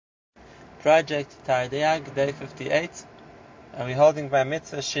Project Tardeag, day 58, and we're holding by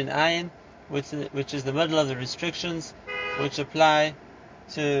mitzvah Shin Ayin, which is the middle of the restrictions which apply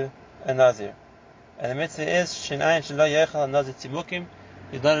to a Nazir. And the mitzvah is Shin Ayin Shelo Yechal Nazir Timukim.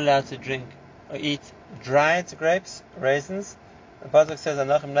 He's not allowed to drink or eat dried grapes, raisins. The pasuk says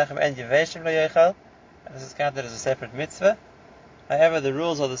Anachem Nachem En Yeveshim Lo Yechal, and this is counted as a separate mitzvah. However, the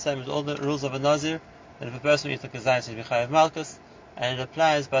rules are the same as all the rules of a Nazir, that if a person eats a kazayis, he'll be chayav malchus, and it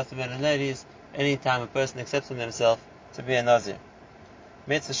applies both to men and ladies any time a person accepts from themselves to be a Nazir.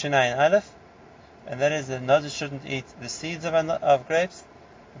 Mitzvah Shinayin Aleph, and that is that a Nazir shouldn't eat the seeds of grapes.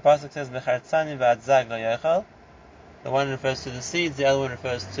 The pasuk says Mechartzanim v'adzag lo yochal. The one refers to the seeds, the other one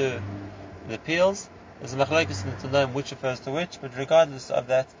refers to the peels. There's a machlokes in the Tannaim which refers to which, but regardless of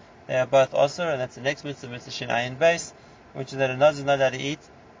that, they are both also, and that's the next mitzvah, mitzvah Shinayin base, which is that a Nazir is not allowed to eat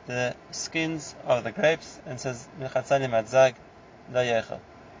the skins of the grapes, and says Mechatzanim adzag lo yochal.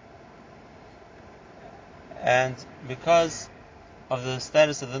 And because of the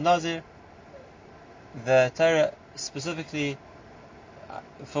status of the Nazir, the Torah specifically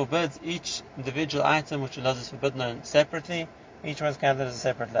forbids each individual item which a Nazir is forbidden on separately. Each one is counted as a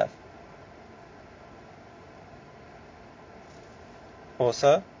separate lav.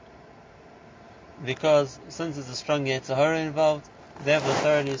 Also, because since there's a strong Yetzer Hara involved, therefore the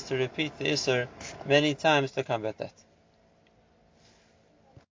Torah needs to repeat the Isser many times to combat that.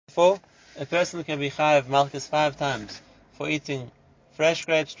 Therefore, a person can be chayav malchus 5 times for eating fresh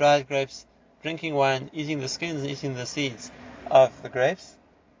grapes, dried grapes, drinking wine, eating the skins and eating the seeds of the grapes.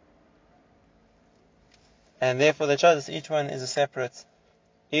 And therefore the charges, each one is a separate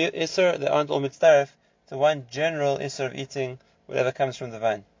Isser. They aren't all mitzdaref to one general Isser of eating whatever comes from the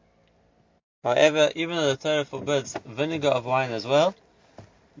vine. However, even though the Torah forbids vinegar of wine as well,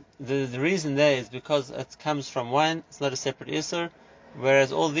 the reason there is because it comes from wine, it's not a separate Isser,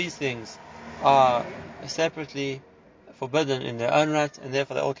 whereas all these things are separately forbidden in their own right, and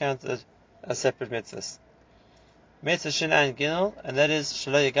therefore they're all counted as separate mitzvahs. Mitzvah Shin Ayin Gimel, and that is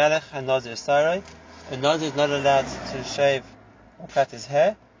Shelo Yigalech HaNazir Sarai. A Nazir is not allowed to shave or cut his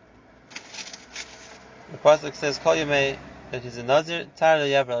hair. The pasuk says Kol Yomei, that he's a Nazir. Tar lo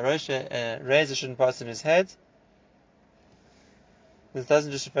yavra roshe, a razor shouldn't pass in his head. This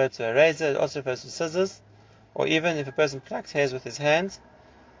doesn't just refer to a razor, it also refers to scissors, or even if a person plucks hairs with his hand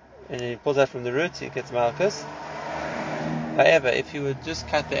and he pulls out from the root, he gets malchus. However, if he would just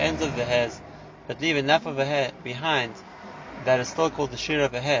cut the ends of the hairs but leave enough of a hair behind, that is still called the shear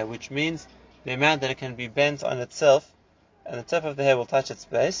of a hair, which means the amount that it can be bent on itself and the tip of the hair will touch its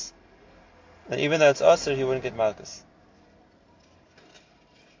base, then even though it's asr, he wouldn't get malchus.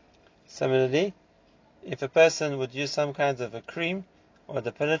 Similarly, if a person would use some kind of a cream or a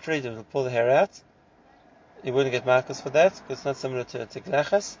depilatory that will pull the hair out, he wouldn't get malchus for that, because it's not similar to a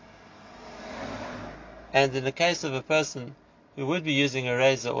tiglachas. And in the case of a person who would be using a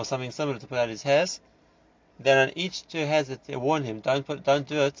razor or something similar to pull out his hairs, then on each 2 hairs that they warn him, don't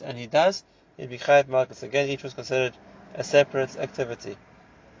do it, and he does, he'd be chayav malchus. Again, each was considered a separate activity.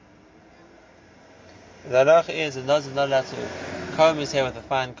 The halacha is a Nazir is not allowed to comb his hair with a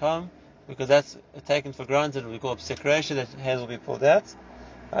fine comb, because that's taken for granted, we call psikresha, that hairs will be pulled out.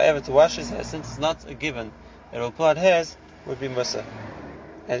 However, to wash his hair, since it's not a given that it will pull out hairs, would be musa.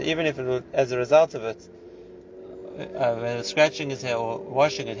 And even if it will, as a result of it, whether scratching his hair or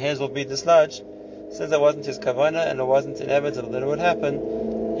washing it, hairs will be dislodged, since that wasn't his kavanah and it wasn't inevitable that it would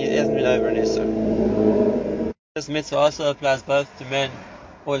happen, he hasn't been over an issur. This mitzvah also applies both to men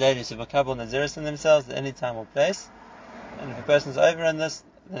or ladies who makabel naziris in themselves at any time or place. And if a person is over on this,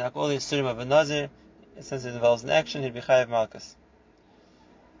 then like all the isurim of a nazir, since it involves an action, he'd be chayav malchus.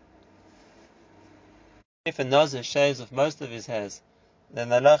 If a nazir shaves off most of his hairs, then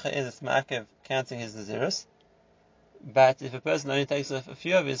the halacha is it's ma'akev counting his nazirus. But if a person only takes off a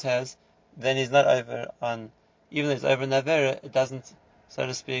few of his hairs, then he's not over on, even though he's over an avera, it doesn't, so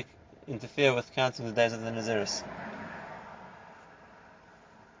to speak, interfere with counting the days of the nazirus.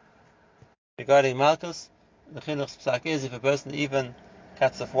 Regarding malchus, the chinuch psak is if a person even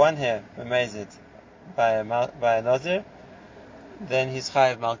cuts off one hair b'mezid by a nazir, then he's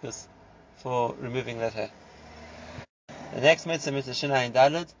chayav malchus for removing that hair. The next mitzvah, mitzvah Shin Ayin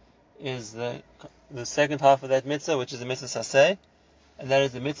Daled, is the second half of that mitzvah, which is the mitzvah saseh, and that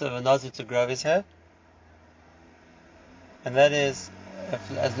is the mitzvah of a nazir to grow his hair. And that is,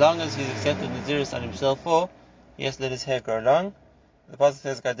 as long as he's accepted nazirus on himself for, he has to let his hair grow long. The pasuk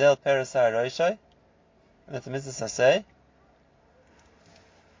says Gadel Perasar Roishai, and that's the mitzvah saseh.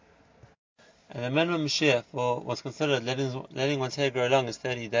 And the minimum shear for what's considered letting one's hair grow long is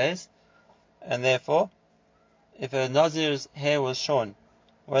 30 days, and therefore, if a nazir's hair was shorn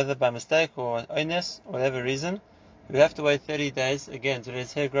whether by mistake or oines, or whatever reason, he would have to wait 30 days again to let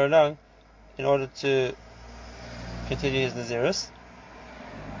his hair grow long in order to continue his Nazirus.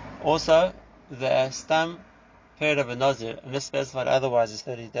 Also, the stam period of a Nazir, unless specified otherwise, is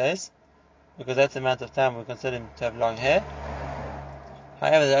 30 days, because that's the amount of time we consider him to have long hair.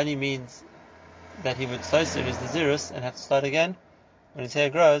 However, that only means that he would so soon his Nazirus and have to start again when his hair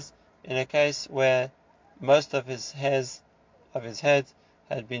grows, in a case where most of his hairs of his head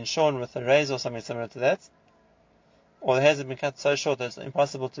had been shorn with a razor or something similar to that, or the hairs had been cut so short that it's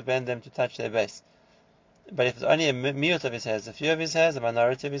impossible to bend them to touch their base. But if it's only a miut of his hairs, a few of his hairs, a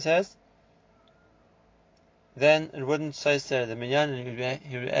minority of his hairs, then it wouldn't so say the minyan, and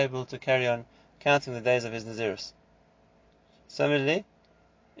he would be able to carry on counting the days of his Nazirus. Similarly,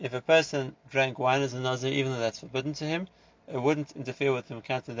 if a person drank wine as a Nazir, even though that's forbidden to him, it wouldn't interfere with him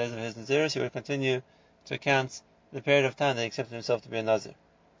counting the days of his Nazirus. He would continue to count the period of time that he accepted himself to be a Nazir.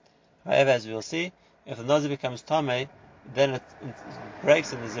 However, as we will see, if the Nazir becomes Tameh, then it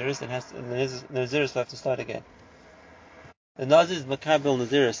breaks the Nazirus and the Nazirus will have to start again. The Nazir is Makabel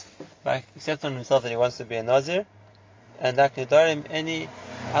Nazirus by accepting himself that he wants to be a Nazir, and like Nedarim, any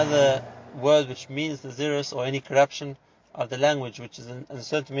other word which means Nazirus or any corruption of the language which is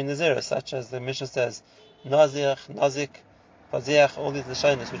understood to mean Nazirus, such as the Mishnah says, Nazir, Nazik, Paziach, all these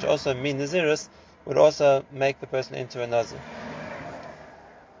Lashonis which also mean Nazirus, would also make the person into a Nazir.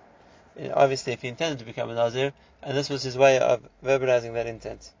 Obviously, if he intended to become a Nazir, and this was his way of verbalizing that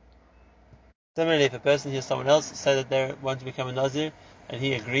intent. Similarly, if a person hears someone else say that they want to become a Nazir, and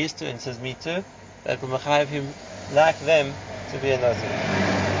he agrees to and says, me too, that will mechayev him, like them, to be a Nazir.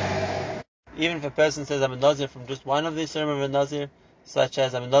 Even if a person says, I'm a Nazir from just one of the ceremonies of a Nazir, such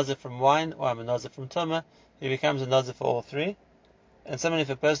as I'm a Nazir from wine, or I'm a Nazir from Tumah, he becomes a Nazir for all three. And similarly, if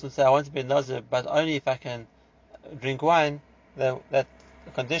a person would say, I want to be a Nazir, but only if I can drink wine, that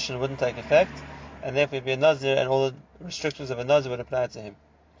condition wouldn't take effect, and therefore he'd be a Nazir, and all the restrictions of a Nazir would apply to him.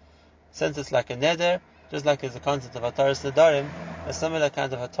 Since it's like a neder, just like there's a concept of Hataras Nedarim, a similar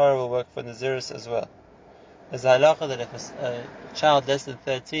kind of Hatar will work for Nazirus as well. There's a halacha that if a child less than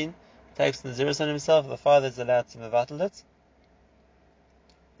 13 takes Nazirus on himself, the father is allowed to mevatel it.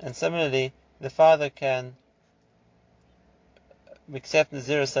 And similarly, the father can accept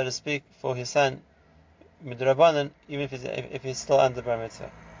Nazirus, so to speak, for his son, midrabanan, even if he's still under bar mitzvah.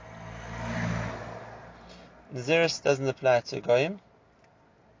 Nazirus doesn't apply to goyim.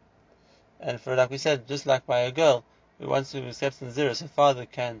 And for, like we said, just like by a girl who wants to accept the Nazirus, her father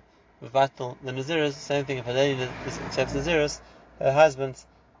can mevatel the Nazirus. Same thing if a lady accepts Nazirus, her husband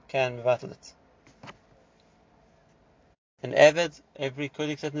can mevatel it. An Eved, every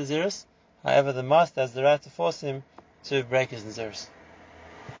could accept Nazirus, however the master has the right to force him to break his Nazirus.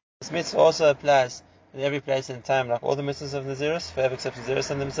 This mitzvah also applies in every place and time, like all the mitzvahs of Nazirus, whoever accepts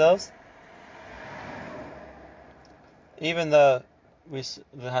Nazirus on themselves. Even though the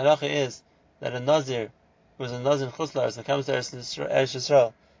halacha is that a Nazir who is a Nazir in Chutz La'aretz and comes to Eretz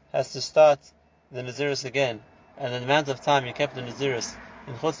Yisrael has to start the Nazirus again, and the amount of time you kept the Nazirus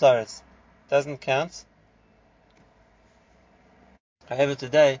in Chutz La'aretz doesn't count. However,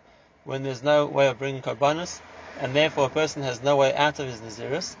 today, when there's no way of bringing Korbanos, and therefore a person has no way out of his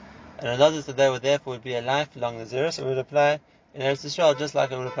Nazirus, and a Nazir today would be a lifelong Nazirus, it would apply in Eretz Yisrael just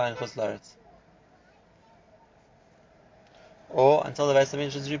like it would apply in Chutz La'aretz. Or until the Beis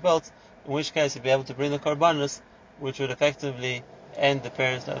HaMikdash is rebuilt, in which case you'd be able to bring the Korbanos, which would effectively end the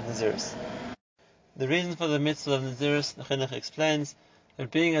period of Nazirus. The reason for the mitzvah of Nazirus, the Chinuch explains,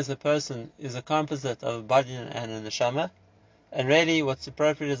 that being as a person is a composite of a body and a neshama, and really what's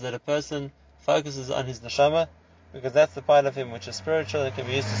appropriate is that a person focuses on his neshama, because that's the part of him which is spiritual and can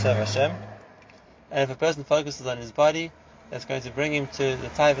be used to serve Hashem. And if a person focuses on his body, that's going to bring him to the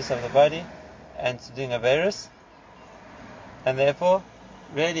taivas of the body and to doing averus. And therefore,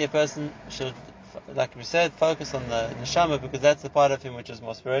 really a person should, like we said, focus on the neshama, because that's the part of him which is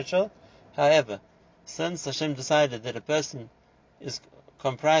more spiritual. However, since Hashem decided that a person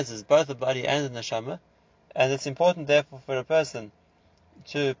comprises both the body and the neshama, and it's important therefore for a person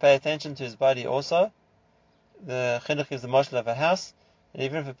to pay attention to his body also, the chinuch is the mashal of a house, and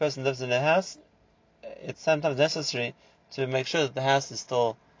even if a person lives in a house, it's sometimes necessary to make sure that the house is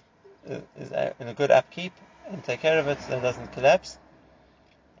still is in a good upkeep, and take care of it so it doesn't collapse.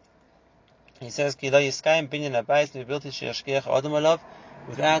 He says, without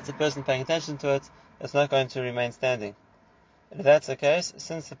the person paying attention to it, it's not going to remain standing. And if that's the case,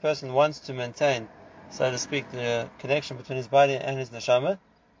 since the person wants to maintain, so to speak, the connection between his body and his neshama,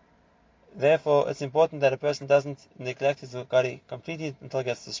 therefore it's important that a person doesn't neglect his body completely until it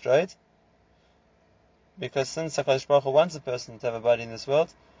gets destroyed, because since HaKadosh Baruch Hu wants a person to have a body in this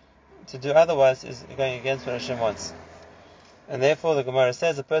world, to do otherwise is going against what Hashem wants. And therefore the Gemara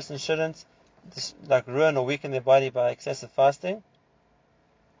says a person shouldn't ruin or weaken their body by excessive fasting,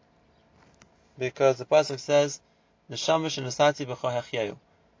 because the pasuk says, "Neshama shenasati b'cho hechyayu."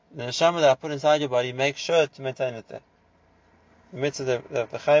 The neshama that I put inside your body, make sure to maintain it there. The mitzvah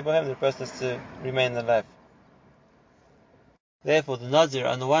of the chay bohem, the person has to remain alive. Therefore, the Nazir,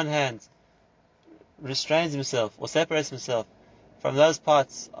 on the one hand, restrains himself or separates himself from those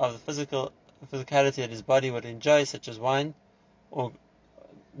parts of the physicality that his body would enjoy, such as wine or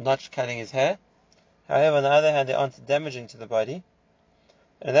not cutting his hair. However, on the other hand, they aren't damaging to the body.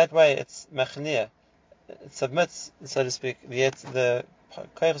 And in that way, it's machnia. It submits, so to speak, the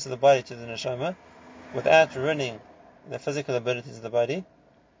koyches of the body to the neshama without ruining the physical abilities of the body.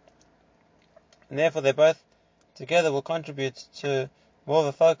 And therefore, they both together will contribute to more of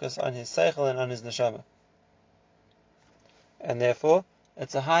a focus on his seichel and on his neshama. And therefore,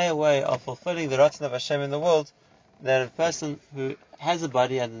 it's a higher way of fulfilling the ratzon of Hashem in the world than a person who has a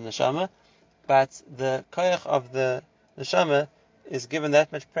body and a neshama, but the koyach of the neshama is given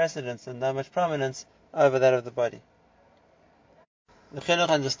that much precedence and that much prominence over that of the body. The chinuch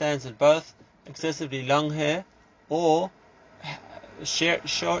understands that both excessively long hair or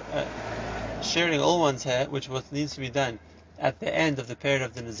sharing all one's hair, which needs to be done at the end of the period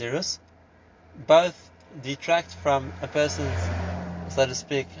of the Nazirus, both detract from a person's, so to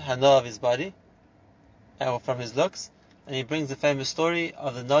speak, hana of his body, or from his looks. And he brings the famous story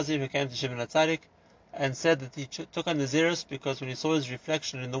of the Nazir who came to Shimon HaTzadik and said that he took on Nazirus because when he saw his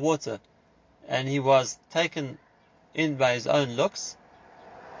reflection in the water and he was taken in by his own looks,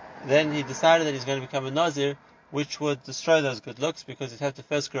 then he decided that he's going to become a Nazir, which would destroy those good looks because he'd have to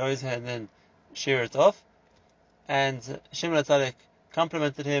first grow his hair and then shear it off. And Shimon HaTzadik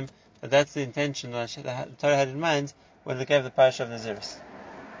complimented him that that's the intention that the Torah had in mind when it gave the parasha of Nazirus.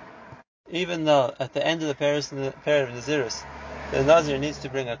 Even though at the end of the period of Nazirus, the Nazir needs to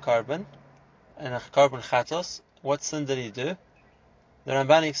bring a korban, and a korban chatos, what sin did he do? The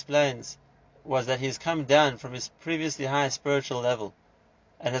Ramban explains was that he's come down from his previously high spiritual level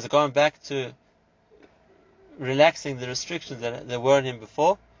and has gone back to relaxing the restrictions that there were on him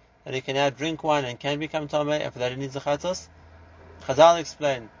before, that he can now drink wine and can become tamei, and for that he needs a chatos. Chazal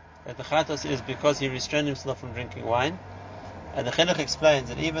explain that the chatos is because he restrained himself from drinking wine, and the chinuch explains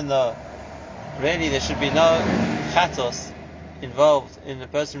that even though really there should be no chatos involved in a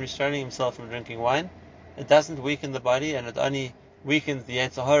person restraining himself from drinking wine, it doesn't weaken the body and it only weakens the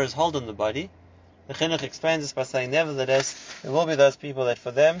Yetzer Hara's hold on the body. The chinuch explains this by saying, nevertheless, there will be those people that for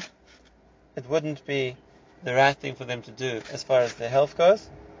them it wouldn't be the right thing for them to do as far as their health goes.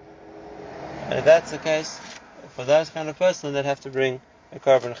 And if that's the case, for those kind of person, they'd have to bring a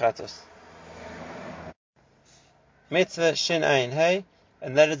korban chatos. Mitzvah Shin Ayin Hey,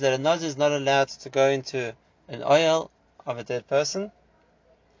 and that is that a Nazir is not allowed to go into an oil of a dead person.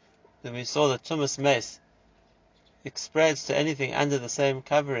 Then we saw that tumas mace spreads to anything under the same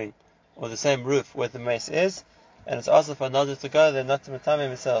covering or the same roof where the mace is, and it's also for a Nazir to go there not to matame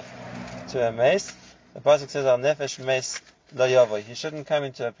himself to a mace. The pasuk says, "Al nefesh mace lo yavo." He shouldn't come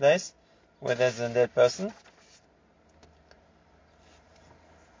into a place where there's a dead person.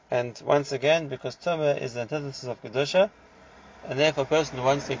 And once again, because tumah is the antithesis of kedusha, and therefore a person who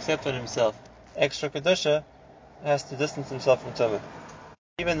wants to accept on himself extra kedusha has to distance himself from tumah.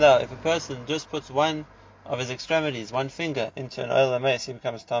 Even though if a person just puts one of his extremities, one finger, into an oil mace, he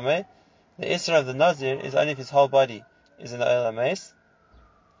becomes tameh. The isra of the Nazir is only if his whole body is in the oil mace,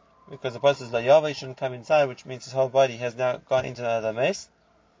 because the pasuk says la yava, he shouldn't come inside, which means his whole body has now gone into the oil mace,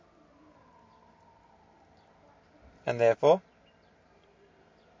 and therefore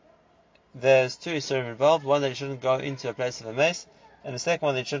there's two isurim involved: one that he shouldn't go into a place of a mace, and the second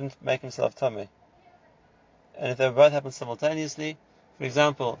one that he shouldn't make himself tameh. And if they both happen simultaneously, for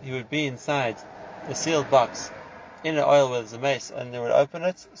example, he would be inside a sealed box in an oil where there's a mace, and they would open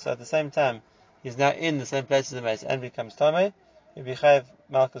it, so at the same time he's now in the same place as the mace and becomes tameh, he'd be chayav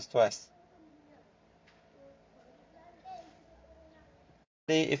malchus twice.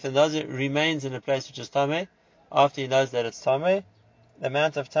 If the Nazir remains in a place which is tameh, after he knows that it's tameh, the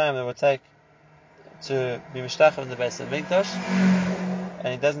amount of time it will take to be mishtachah in the base of Mikdash, and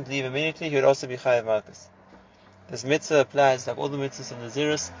he doesn't leave immediately, he would also be chayav malchus. This mitzvah applies like all the mitzvahs of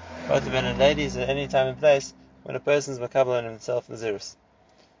Nazirus, both to men and ladies, at any time and place when a person is makabel on himself Nazirus.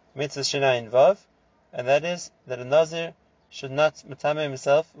 Mitzvah Shinayin Vav, and that is that a Nazir should not matame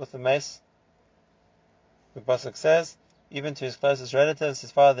himself with a mace. The pasuk says, even to his closest relatives,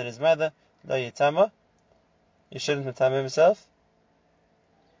 his father and his mother, lo yitama, he shouldn't matame himself.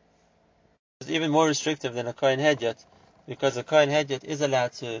 It's even more restrictive than a Kohen Hedyot, because a Kohen Hedyot is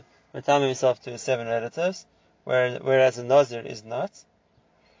allowed to retam himself to his 7 relatives, whereas a Nazir is not.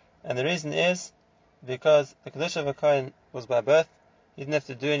 And the reason is because the Kedusha of a Kohen was by birth. He didn't have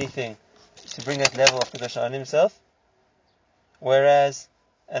to do anything to bring that level of Kedusha on himself,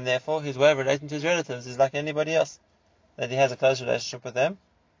 and therefore his way of relating to his relatives is like anybody else, that he has a close relationship with them.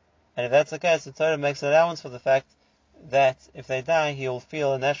 And if that's the case, the Torah makes an allowance for the fact that if they die, he will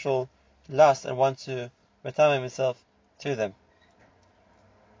feel a natural lust and want to retam himself to them.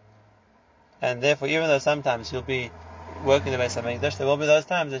 And therefore, even though sometimes he'll be working the Beis HaMikdash, there will be those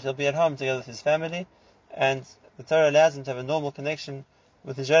times that he'll be at home together with his family, and the Torah allows him to have a normal connection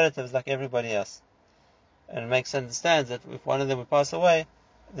with his relatives like everybody else. And it makes sense, understands that if one of them would pass away,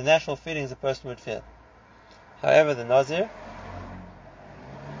 the natural feelings a person would feel. However, the Nazir,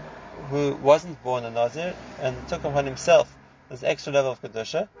 who wasn't born a Nazir and took upon himself this extra level of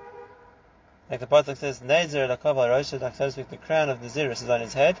Kedusha, like the Pasuk says, Nazir lakav al rosh, like so to speak, the crown of Nazirus is on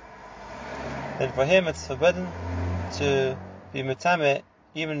his head, then for him it's forbidden to be metame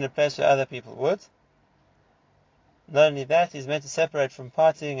even in a place where other people would. Not only that, he's meant to separate from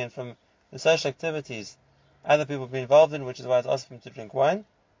partying and from the social activities other people will be involved in, which is why it's asked him to drink wine.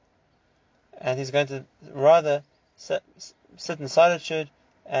 And he's going to rather sit in solitude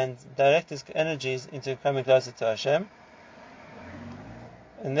and direct his energies into coming closer to Hashem.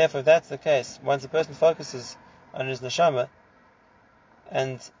 And therefore, if that's the case, once a person focuses on his neshama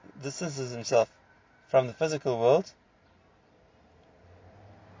and distances himself from the physical world,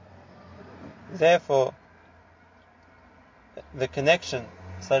 therefore the connection,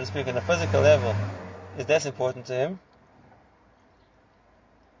 so to speak, on a physical level is less important to him,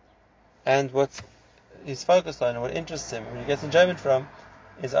 and what he's focused on and what interests him, what he gets enjoyment from,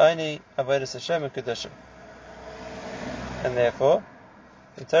 is only avodas Hashem and Kedusha. And therefore,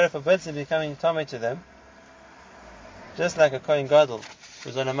 the Torah forbids him becoming Tomei to them, just like a Kohen Gadol,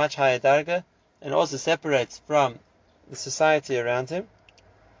 who's on a much higher darga, and also separates from the society around him,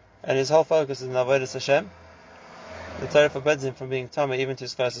 and his whole focus is on avodas Hashem. The Torah forbids him from being Tomei even to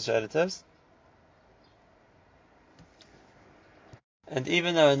his closest relatives. And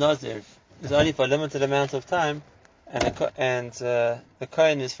even though a Nazir is only for a limited amount of time, and the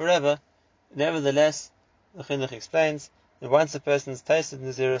Kohen is forever, nevertheless, the Chinuch explains that once a person has tasted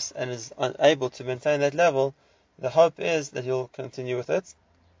Nazirus and is unable to maintain that level, the hope is that he'll continue with it.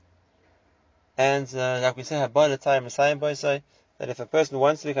 And like we say, that if a person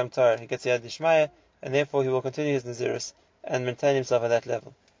wants to become Torah, he gets Yad Yishmaya, and therefore he will continue his Nazirus and maintain himself at that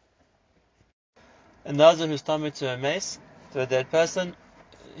level. A Nazir who's Tomei to a mace, to a dead person,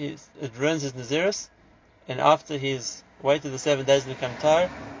 it ruins his Nazirus, and after he's waited the 7 days to become Tar,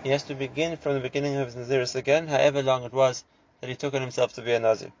 he has to begin from the beginning of his Nazirus again, however long it was that he took on himself to be a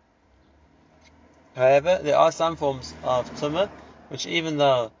Nazir. However, there are some forms of Tumah, which even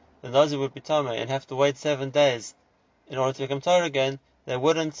though the Nazir would be Tomei and have to wait 7 days in order to become Tar again, they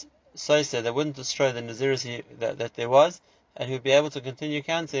wouldn't they wouldn't destroy the Nazirus that there was, and he would be able to continue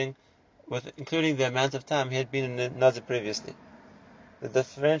counting, including the amount of time he had been in the Nazir previously. The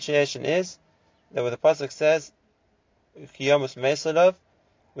differentiation is that what the Pasuk says, Kiyomus Mesolov,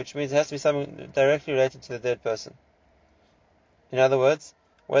 which means it has to be something directly related to the dead person. In other words,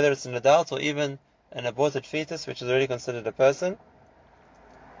 whether it's an adult or even an aborted fetus, which is already considered a person,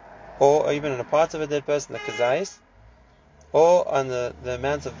 or even on a part of a dead person, the kazais, or on the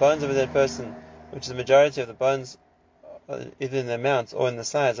amount of bones of a dead person, which is the majority of the bones, either in the amount or in the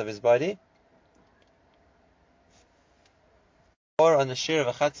size of his body, or on the shear of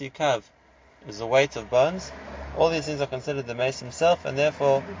a chatzi kav, is the weight of bones. All these things are considered the mace himself, and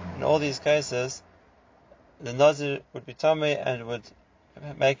therefore, in all these cases, the Nazir would be Tomei and would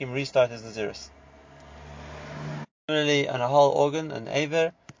make him restart his Nazirus. Similarly, on a whole organ, an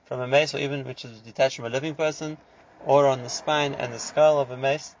aver, from a mace, or even which is detached from a living person, or on the spine and the skull of a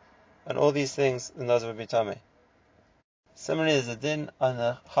mace, on all these things, the Nazir would be Tomei. Similarly, there's a din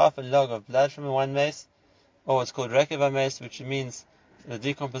on half a log of blood from one mace, or what's called rekev mace, which means the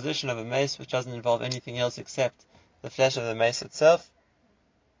decomposition of a mace which doesn't involve anything else except the flesh of the mace itself,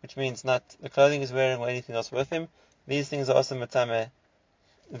 which means not the clothing he's wearing or anything else with him. These things are also matame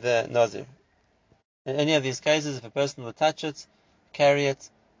the Nazir. In any of these cases, if a person would touch it, carry it,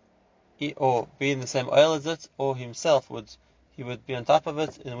 or be in the same oil as it, or himself would be on top of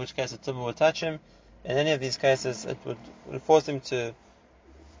it, in which case a tumah would touch him. In any of these cases, it would force him to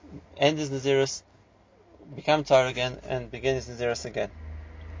end his Nazirus, become Tar again, and begin his Nazirus again.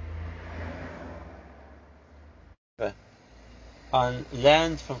 On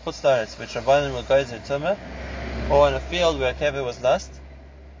land from Chutz La'aretz, which Rabbanan will go to Tumah, or on a field where a kever was lost,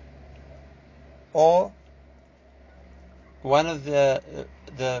 or one of the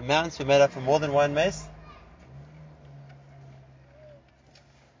mounts were made up from more than one mace,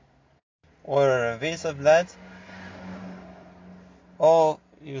 or a revis of blood, or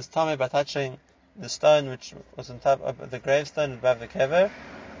he was tamei by touching the stone which was on top of the gravestone above the kever.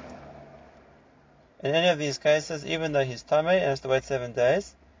 In any of these cases, even though he's tamei and has to wait 7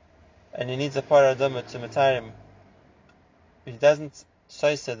 days, and he needs a parah aduma to matarim, he doesn't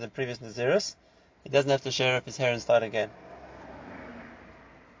shoysa the previous nazirus, he doesn't have to share up his hair and start again.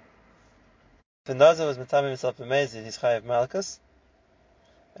 If the nazir was matamei himself b'mezid, he's chayav malchus,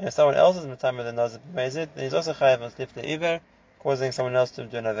 and if someone else is matamei the nazir b'mezid, then he's also chayav on slif iver, causing someone else to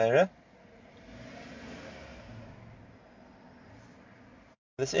do an avera.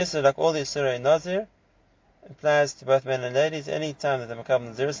 This issur, like all the issur in nazir, applies to both men and ladies any time that they become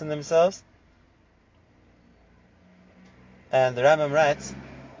nazirus in themselves. And the Rambam writes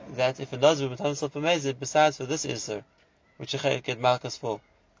that if a nazir will become himself b'mezid, besides for this issur, which he chayav get malchus for,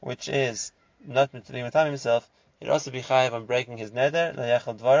 which is not to be matamei himself, he'd also be chayav on breaking his neder, lo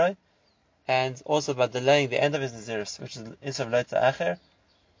yachal dvaroi, and also by delaying the end of his nazirus, which is issur of lo ta'acher,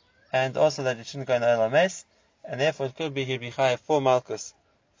 and also that it shouldn't go in the olam mace, and therefore it could be he'd be chayav for malchus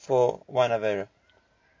for one avera.